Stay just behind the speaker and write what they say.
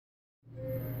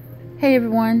Hey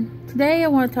everyone, today I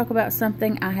want to talk about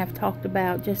something I have talked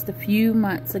about just a few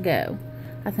months ago.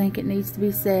 I think it needs to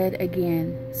be said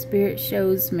again. Spirit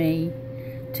shows me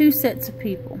two sets of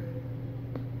people.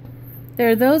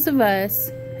 There are those of us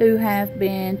who have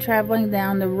been traveling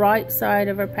down the right side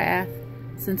of our path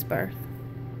since birth.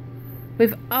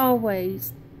 We've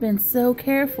always been so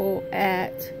careful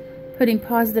at putting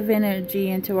positive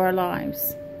energy into our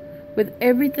lives. With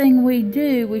everything we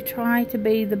do, we try to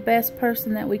be the best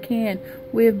person that we can.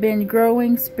 We have been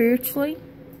growing spiritually,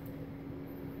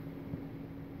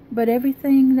 but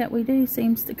everything that we do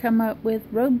seems to come up with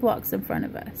roadblocks in front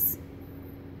of us.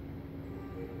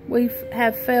 We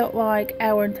have felt like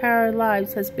our entire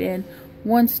lives has been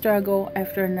one struggle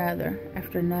after another,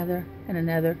 and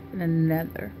another, and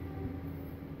another.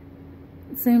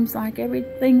 It seems like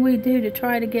everything we do to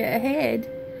try to get ahead,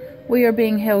 we are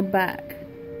being held back.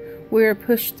 We are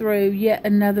pushed through yet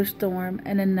another storm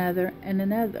and another,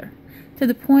 to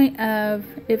the point of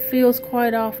it feels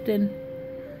quite often,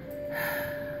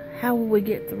 how will we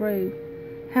get through?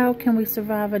 How can we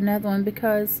survive another one?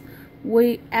 Because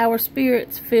our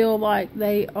spirits feel like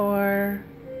they are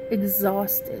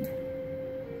exhausted.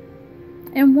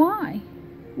 And why?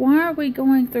 Why are we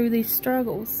going through these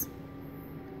struggles?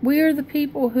 We are the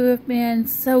people who have been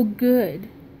so good.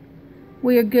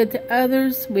 We are good to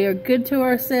others. We are good to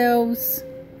ourselves.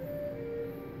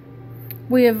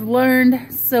 We have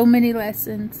learned so many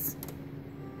lessons.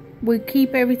 We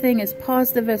keep everything as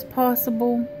positive as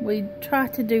possible. We try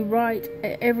to do right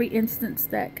at every instance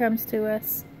that comes to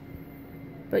us.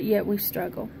 But yet we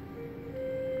struggle.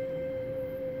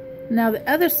 Now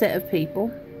the other set of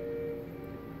people,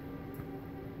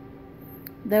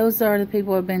 those are the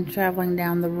people who have been traveling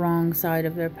down the wrong side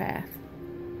of their path.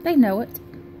 They know it.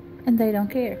 And they don't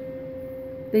care.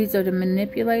 These are the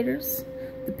manipulators,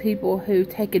 the people who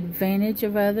take advantage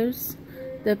of others,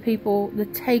 the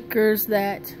takers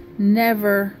that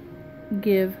never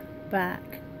give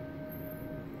back.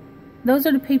 Those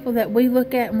are the people that we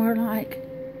look at and we're like,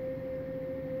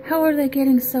 how are they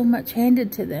getting so much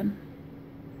handed to them?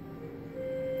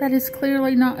 That is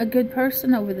clearly not a good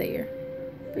person over there.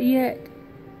 But yet,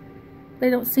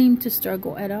 they don't seem to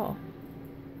struggle at all.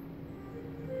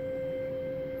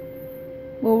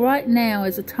 Well, right now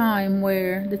is a time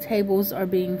where the tables are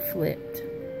being flipped.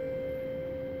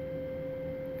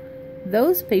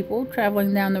 Those people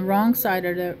traveling down the wrong side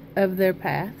of their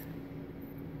path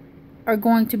are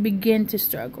going to begin to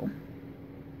struggle.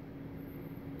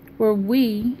 Where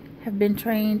we have been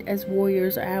trained as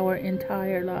warriors our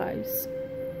entire lives.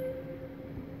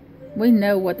 We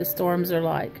know what the storms are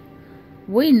like.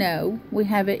 We know we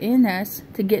have it in us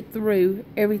to get through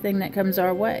everything that comes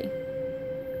our way.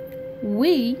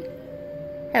 We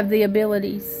have the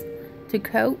abilities to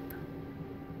cope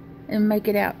and make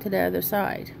it out to the other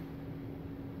side.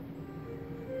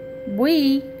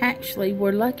 We actually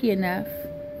were lucky enough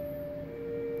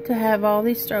to have all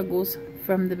these struggles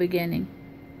from the beginning.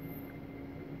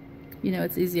 You know,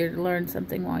 it's easier to learn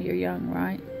something while you're young,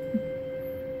 right?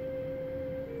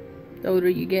 The older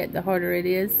you get, the harder it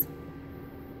is.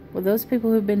 Well, those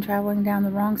people who've been traveling down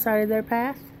the wrong side of their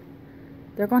path,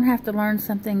 they're going to have to learn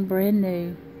something brand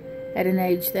new at an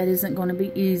age that isn't going to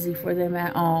be easy for them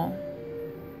at all.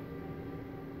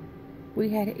 We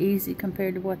had it easy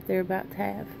compared to what they're about to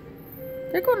have.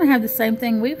 They're going to have the same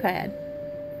thing we've had.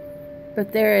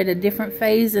 But they're at a different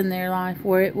phase in their life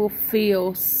where it will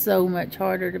feel so much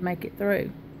harder to make it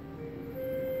through.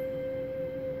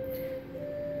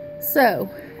 So,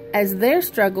 as their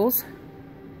struggles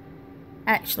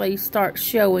actually start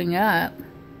showing up,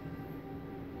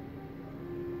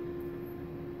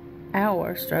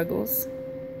 our struggles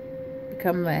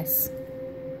become less.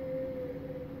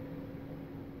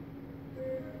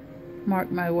 Mark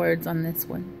my words on this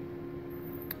one.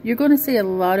 You're going to see a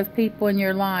lot of people in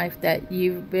your life that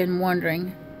you've been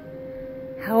wondering,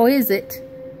 how is it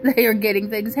they are getting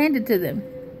things handed to them?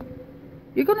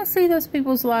 You're going to see those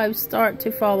people's lives start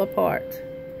to fall apart.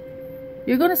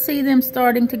 You're going to see them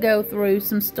starting to go through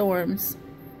some storms.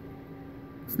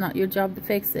 It's not your job to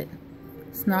fix it.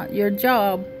 It's not your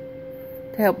job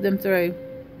to help them through.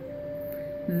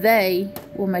 They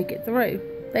will make it through.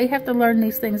 They have to learn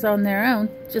these things on their own,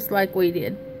 just like we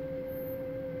did.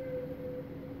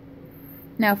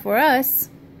 Now for us,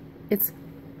 it's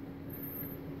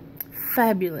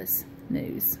fabulous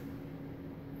news.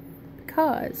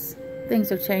 Because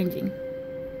things are changing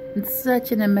in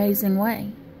such an amazing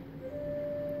way.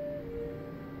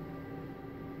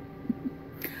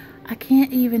 I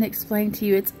can't even explain to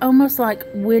you. It's almost like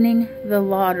winning the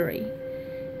lottery.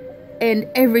 And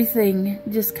everything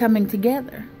just coming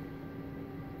together.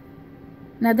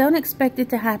 Now, don't expect it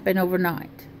to happen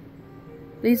overnight.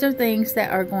 These are things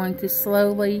that are going to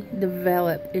slowly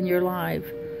develop in your life,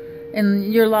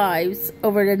 in your lives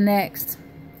over the next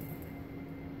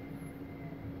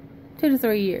 2 to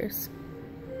 3 years.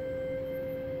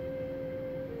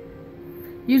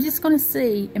 You're just going to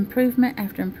see improvement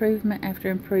after improvement after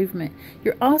improvement.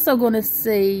 You're also going to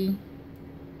see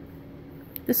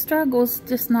the struggles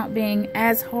just not being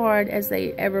as hard as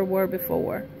they ever were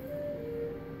before.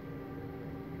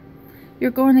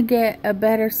 You're going to get a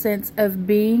better sense of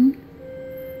being.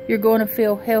 You're going to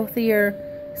feel healthier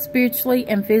spiritually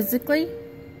and physically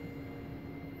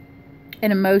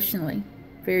and emotionally.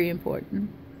 Very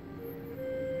important.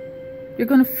 You're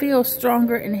going to feel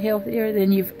stronger and healthier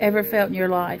than you've ever felt in your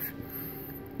life.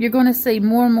 You're going to see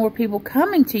more and more people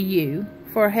coming to you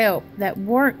for help that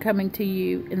weren't coming to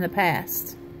you in the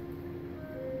past,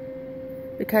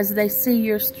 because they see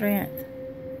your strength.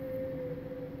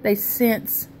 They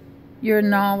sense your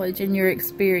knowledge and your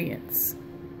experience.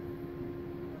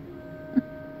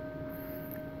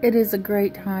 It is a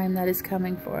great time that is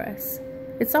coming for us.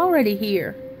 It's already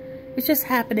here. It's just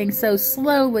happening so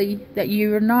slowly that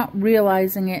you are not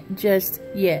realizing it just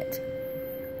yet.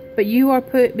 But you are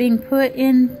being put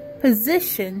in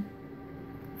position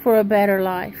for a better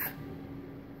life.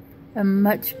 A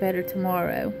much better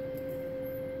tomorrow.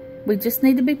 We just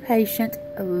need to be patient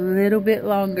a little bit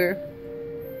longer.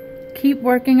 Keep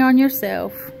working on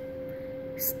yourself.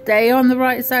 Stay on the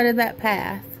right side of that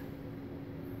path.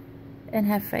 And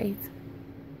have faith.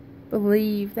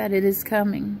 Believe that it is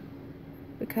coming.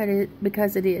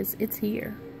 Because it is. It's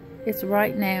here. It's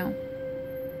right now.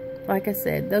 Like I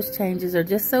said, those changes are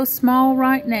just so small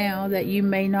right now that you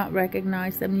may not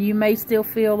recognize them. You may still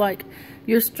feel like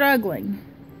you're struggling.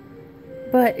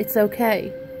 But it's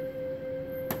okay.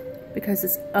 Because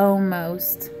it's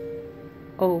almost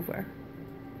over.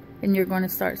 And you're going to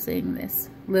start seeing this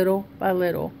little by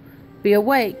little. Be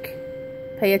awake.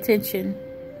 Pay attention.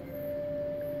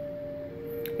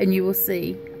 And you will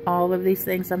see all of these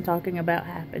things I'm talking about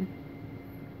happen.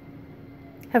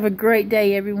 Have a great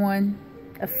day, everyone.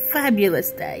 A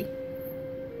fabulous day.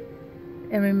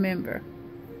 And remember,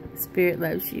 Spirit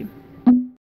loves you.